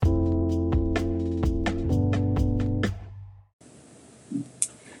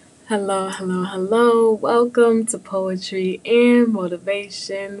Hello, hello, hello. Welcome to Poetry and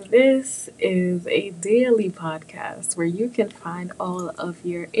Motivation. This is a daily podcast where you can find all of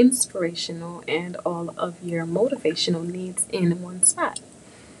your inspirational and all of your motivational needs in one spot.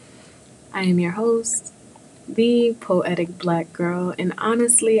 I am your host, the Poetic Black Girl, and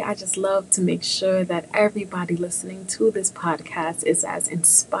honestly, I just love to make sure that everybody listening to this podcast is as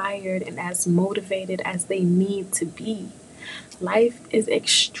inspired and as motivated as they need to be. Life is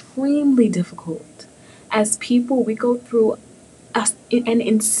extremely difficult. As people, we go through an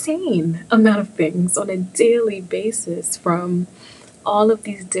insane amount of things on a daily basis, from all of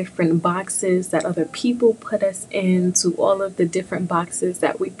these different boxes that other people put us in to all of the different boxes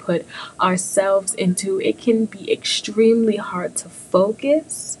that we put ourselves into. It can be extremely hard to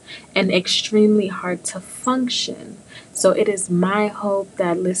focus and extremely hard to function. So it is my hope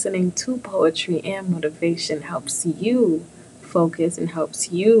that listening to poetry and motivation helps you focus and helps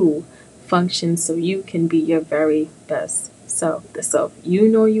you function so you can be your very best self, the self you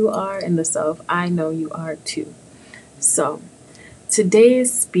know you are and the self I know you are too. So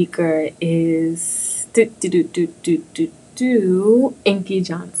today's speaker is Inky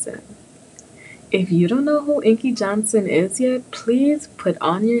Johnson. If you don't know who Inky Johnson is yet, please put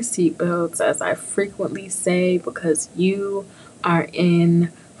on your seatbelts, as I frequently say, because you are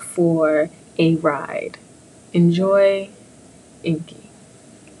in for a ride. Enjoy, Inky.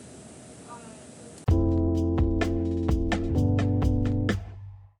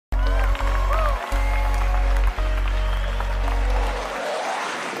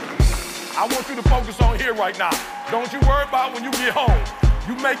 I want you to focus on here right now. Don't you worry about when you get home.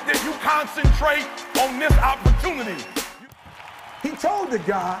 You make this, you concentrate on this opportunity. He told the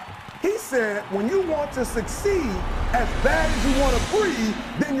guy, he said, when you want to succeed as bad as you want to breathe,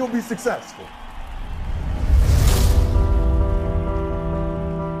 then you'll be successful.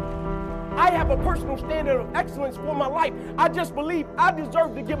 I have a personal standard of excellence for my life. I just believe I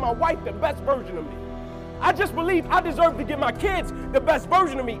deserve to give my wife the best version of me. I just believe I deserve to give my kids the best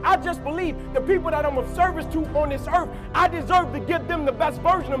version of me. I just believe the people that I'm of service to on this earth, I deserve to give them the best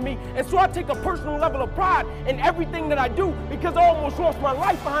version of me. And so I take a personal level of pride in everything that I do, because I almost lost my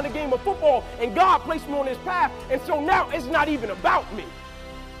life behind a game of football, and God placed me on this path. And so now it's not even about me.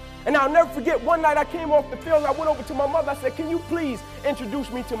 And I'll never forget, one night I came off the field and I went over to my mother. I said, can you please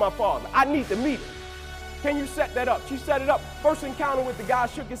introduce me to my father? I need to meet him. Can you set that up? She set it up. First encounter with the guy,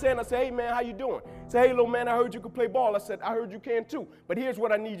 shook his hand. I said, hey man, how you doing? He said, hey little man, I heard you could play ball. I said, I heard you can too, but here's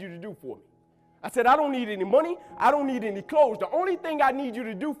what I need you to do for me. I said, I don't need any money. I don't need any clothes. The only thing I need you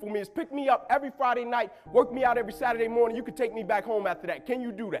to do for me is pick me up every Friday night, work me out every Saturday morning. You can take me back home after that. Can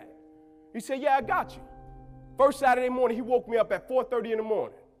you do that? He said, yeah, I got you. First Saturday morning, he woke me up at 4:30 in the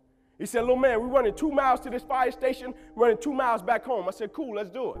morning. He said, little man, we're running 2 miles to this fire station, running 2 miles back home. I said, cool,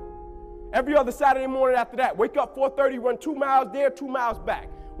 let's do it. Every other Saturday morning after that, wake up 4:30, run 2 miles there, 2 miles back.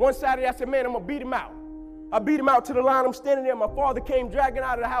 One Saturday, I said, man, I'm going to beat him out. I beat him out to the line. I'm standing there. My father came dragging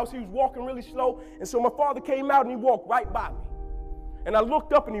out of the house. He was walking really slow. And so my father came out and he walked right by me. And I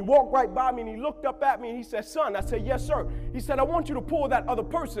looked up and he walked right by me and he looked up at me and he said, son. I said, yes, sir. He said, I want you to pull that other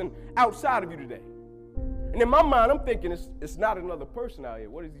person outside of you today. And in my mind, I'm thinking, it's not another person out here.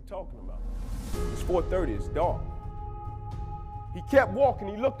 What is he talking about? It's 4:30. It's dark. He kept walking.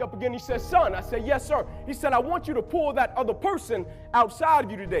 He looked up again. He said, son. I said, yes, sir. He said, I want you to pull that other person outside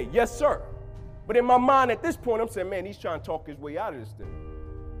of you today. Yes, sir. But in my mind at this point, I'm saying, man, he's trying to talk his way out of this thing.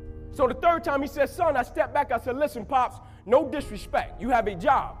 So the third time he said, son, I stepped back. I said, listen, Pops, no disrespect. You have a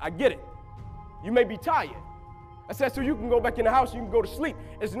job. I get it. You may be tired. I said, so you can go back in the house, you can go to sleep.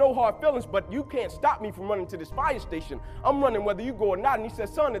 It's no hard feelings, but you can't stop me from running to this fire station. I'm running whether you go or not. And he said,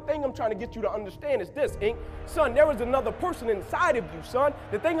 son, the thing I'm trying to get you to understand is this, Ink. Son, there is another person inside of you, son.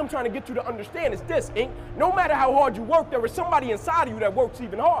 The thing I'm trying to get you to understand is this, Ink. No matter how hard you work, there is somebody inside of you that works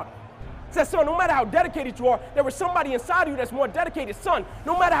even harder. Said, son, no matter how dedicated you are, there is somebody inside of you that's more dedicated. Son,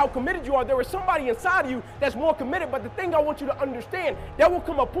 no matter how committed you are, there is somebody inside of you that's more committed. But the thing I want you to understand, there will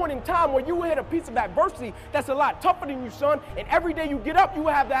come a point in time where you will hit a piece of adversity that's a lot tougher than you, son. And every day you get up, you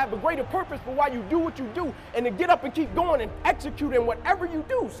will have to have a greater purpose for why you do what you do, and to get up and keep going and executing whatever you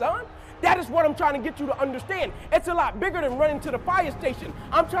do, son. That is what I'm trying to get you to understand. It's a lot bigger than running to the fire station.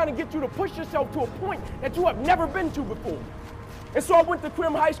 I'm trying to get you to push yourself to a point that you have never been to before. And so I went to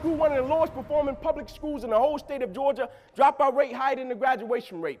Crim High School, one of the lowest performing public schools in the whole state of Georgia. Dropout rate higher than the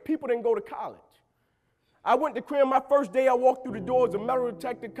graduation rate. People didn't go to college. I went to Crim. My first day I walked through the doors. A metal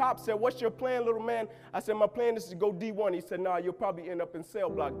detector cop said, what's your plan, little man? I said, my plan is to go D1. He said, nah, you'll probably end up in cell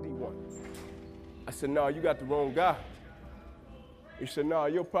block D1. I said, nah, you got the wrong guy. He said, nah,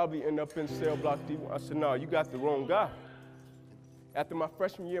 you'll probably end up in cell block D1. I said, nah, you got the wrong guy. After my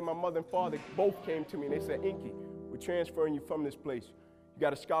freshman year, my mother and father both came to me and they said, Inky, we're transferring you from this place. You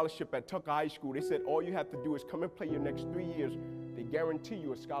got a scholarship at Tucker High School. They said all you have to do is come and play your next 3 years. They guarantee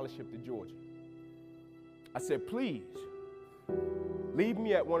you a scholarship to Georgia. I said, please, leave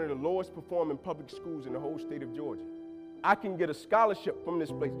me at one of the lowest performing public schools in the whole state of Georgia. I can get a scholarship from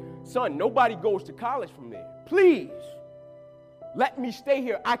this place. Son, nobody goes to college from there. Please, let me stay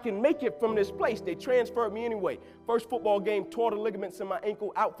here. I can make it from this place. They transferred me anyway. First football game, tore the ligaments in my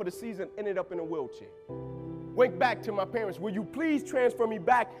ankle, out for the season, ended up in a wheelchair. Went back to my parents, will you please transfer me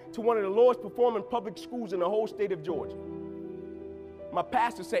back to one of the lowest performing public schools in the whole state of Georgia? My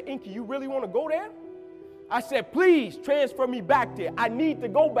pastor said, Inky, you really want to go there? I said, please transfer me back there. I need to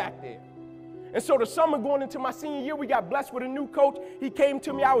go back there. And so the summer going into my senior year, we got blessed with a new coach. He came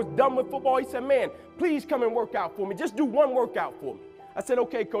to me. I was done with football. He said, man, please come and work out for me. Just do one workout for me. I said,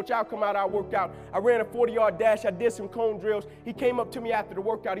 okay, coach, I'll come out, I'll work out. I ran a 40-yard dash. I did some cone drills. He came up to me after the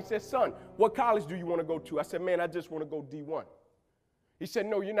workout. He said, son, what college do you want to go to? I said, man, I just want to go D1. He said,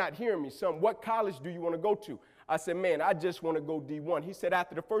 no, you're not hearing me, son. What college do you want to go to? I said, man, I just want to go D1. He said,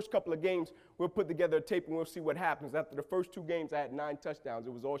 after the first couple of games, we'll put together a tape and we'll see what happens. After the first 2 games, I had 9 touchdowns.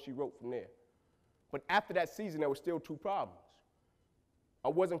 It was all she wrote from there. But after that season, there were still 2 problems. I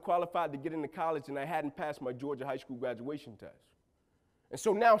wasn't qualified to get into college, and I hadn't passed my Georgia high school graduation test. And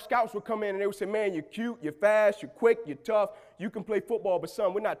so now scouts would come in and they would say, man, you're cute, you're fast, you're quick, you're tough, you can play football, but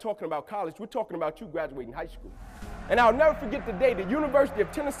son, we're not talking about college, we're talking about you graduating high school. And I'll never forget the day the University of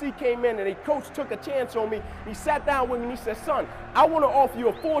Tennessee came in and a coach took a chance on me. He sat down with me and he said, son, I want to offer you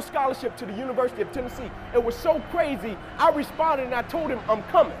a full scholarship to the University of Tennessee. It was so crazy, I responded and I told him, I'm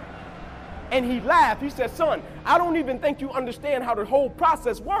coming. And he laughed. He said, son, I don't even think you understand how the whole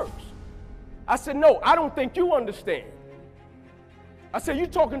process works. I said, no, I don't think you understand. I said, you're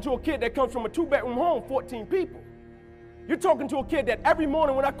talking to a kid that comes from a 2-bedroom home, 14 people. You're talking to a kid that every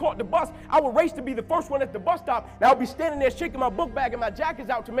morning when I caught the bus, I would race to be the first one at the bus stop, and I would be standing there shaking my book bag and my jackets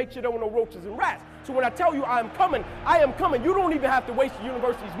out to make sure there were no roaches and rats. So when I tell you I am coming, I am coming. You don't even have to waste the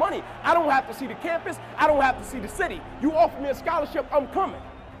university's money. I don't have to see the campus. I don't have to see the city. You offer me a scholarship, I'm coming.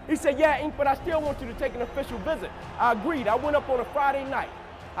 He said, yeah, Ink, but I still want you to take an official visit. I agreed. I went up on a Friday night.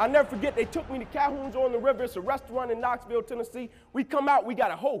 I'll never forget, they took me to Calhoun's on the River. It's a restaurant in Knoxville, Tennessee. We come out, we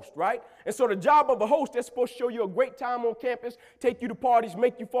got a host, right? And so the job of a host, they're supposed to show you a great time on campus, take you to parties,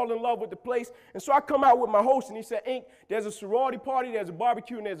 make you fall in love with the place. And so I come out with my host, and he said, Ink, there's a sorority party, there's a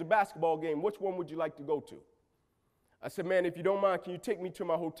barbecue, and there's a basketball game. Which one would you like to go to? I said, man, if you don't mind, can you take me to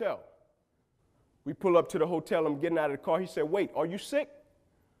my hotel? We pull up to the hotel. I'm getting out of the car. He said, wait, are you sick?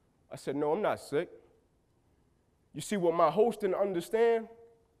 I said, no, I'm not sick. You see, what my host didn't understand,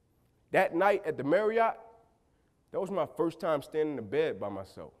 that night at the Marriott, that was my first time standing in bed by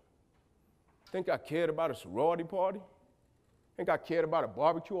myself. Think I cared about a sorority party? Think I cared about a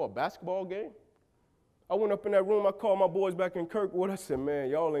barbecue or a basketball game? I went up in that room, I called my boys back in Kirkwood. I said, man,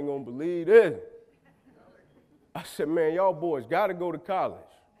 y'all ain't gonna believe this. I said, man, y'all boys gotta go to college.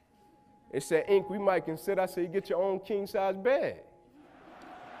 They said, Ink, we might consider. I said, you get your own king-size bed.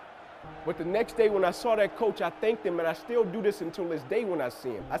 But the next day when I saw that coach, I thanked him, and I still do this until this day when I see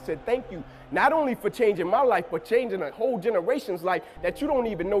him. I said, thank you, not only for changing my life, but changing a whole generation's life that you don't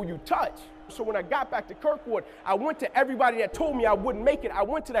even know you touch. So when I got back to Kirkwood, I went to everybody that told me I wouldn't make it. I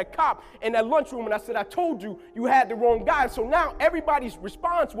went to that cop in that lunchroom, and I said, I told you, you had the wrong guy. So now everybody's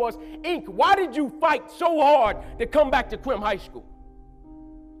response was, Ink, why did you fight so hard to come back to Crim High School?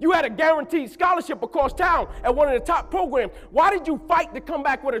 You had a guaranteed scholarship across town at one of the top programs. Why did you fight to come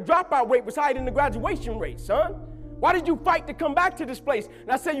back where the dropout rate was higher than the graduation rate, son? Why did you fight to come back to this place? And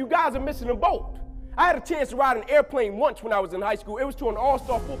I said, you guys are missing a boat. I had a chance to ride an airplane once when I was in high school. It was to an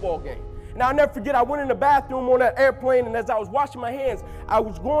all-star football game. And I'll never forget, I went in the bathroom on that airplane, and as I was washing my hands, I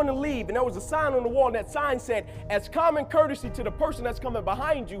was going to leave, and there was a sign on the wall, and that sign said, as common courtesy to the person that's coming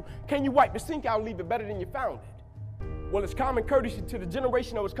behind you, can you wipe the sink out and leave it better than you found it? Well, it's common courtesy to the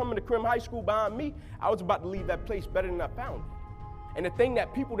generation that was coming to Crim High School behind me. I was about to leave that place better than I found it. And the thing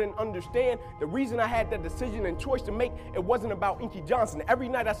that people didn't understand, the reason I had that decision and choice to make, it wasn't about Inky Johnson. Every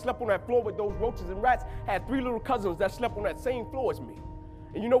night I slept on that floor with those roaches and rats. I had 3 little cousins that slept on that same floor as me.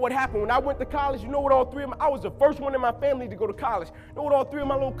 And you know what happened? When I went to college, you know what all 3 of them, I was the first one in my family to go to college. You know what all 3 of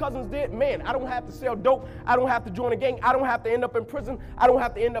my little cousins did? Man, I don't have to sell dope. I don't have to join a gang. I don't have to end up in prison. I don't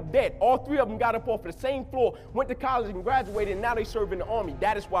have to end up dead. All 3 of them got up off of the same floor, went to college and graduated, and now they serve in the Army.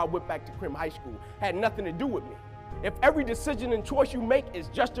 That is why I went back to Crim High School. Had nothing to do with me. If every decision and choice you make is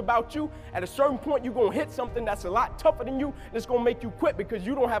just about you, at a certain point you're going to hit something that's a lot tougher than you, and it's going to make you quit because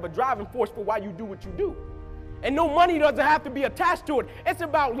you don't have a driving force for why you do what you do. And no money doesn't have to be attached to it. It's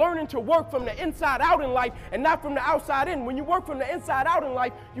about learning to work from the inside out in life and not from the outside in. When you work from the inside out in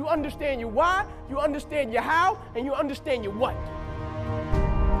life, you understand your why, you understand your how, and you understand your what.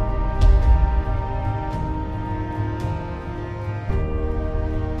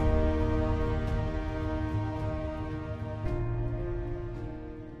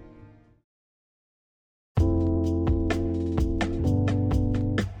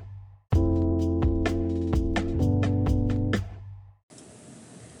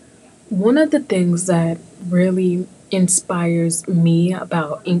 One of the things that really inspires me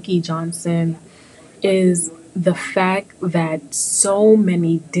about Inky Johnson is the fact that so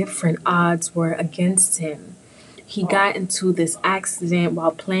many different odds were against him. He got into this accident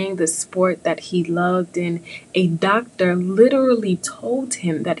while playing the sport that he loved, and a doctor literally told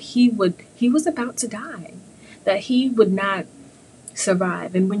him that he was about to die, that he would not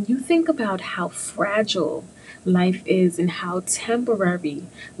survive. And when you think about how fragile life is and how temporary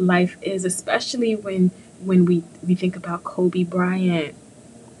life is, especially when we think about Kobe Bryant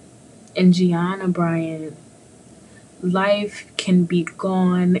and Gianna Bryant, life can be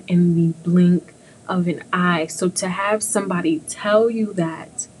gone in the blink of an eye. So to have somebody tell you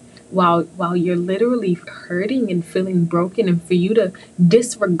that while you're literally hurting and feeling broken, and for you to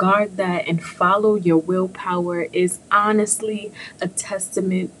disregard that and follow your willpower is honestly a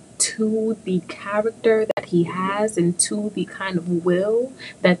testament to the character that he has and to the kind of will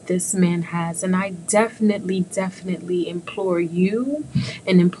that this man has. And I definitely implore you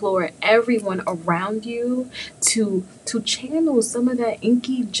and implore everyone around you to channel some of that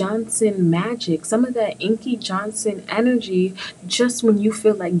Inky Johnson magic, some of that Inky Johnson energy just when you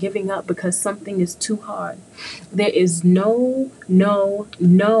feel like giving up because something is too hard. There is no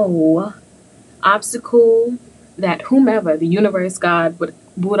obstacle that whomever, the universe, God,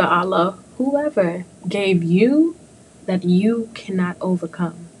 Buddha, Allah, whoever gave you, that you cannot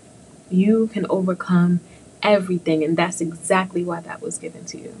overcome. You can overcome everything, and that's exactly why that was given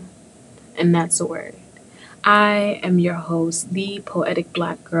to you. And that's the word. I am your host, the Poetic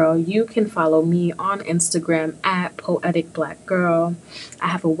Black Girl. You can follow me on Instagram at Poetic Black Girl. I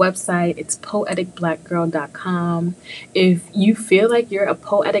have a website, it's poeticblackgirl.com. If you feel like you're a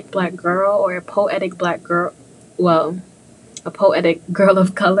poetic black girl or a poetic black girl, well, a poetic girl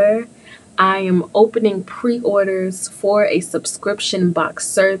of color, I am opening pre-orders for a subscription box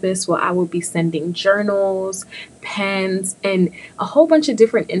service where I will be sending journals, pens, and a whole bunch of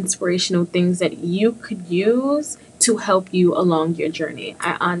different inspirational things that you could use to help you along your journey.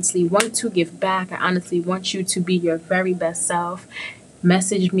 I honestly want to give back. I honestly want you to be your very best self.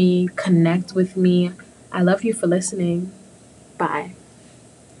 Message me, connect with me. I love you for listening. Bye.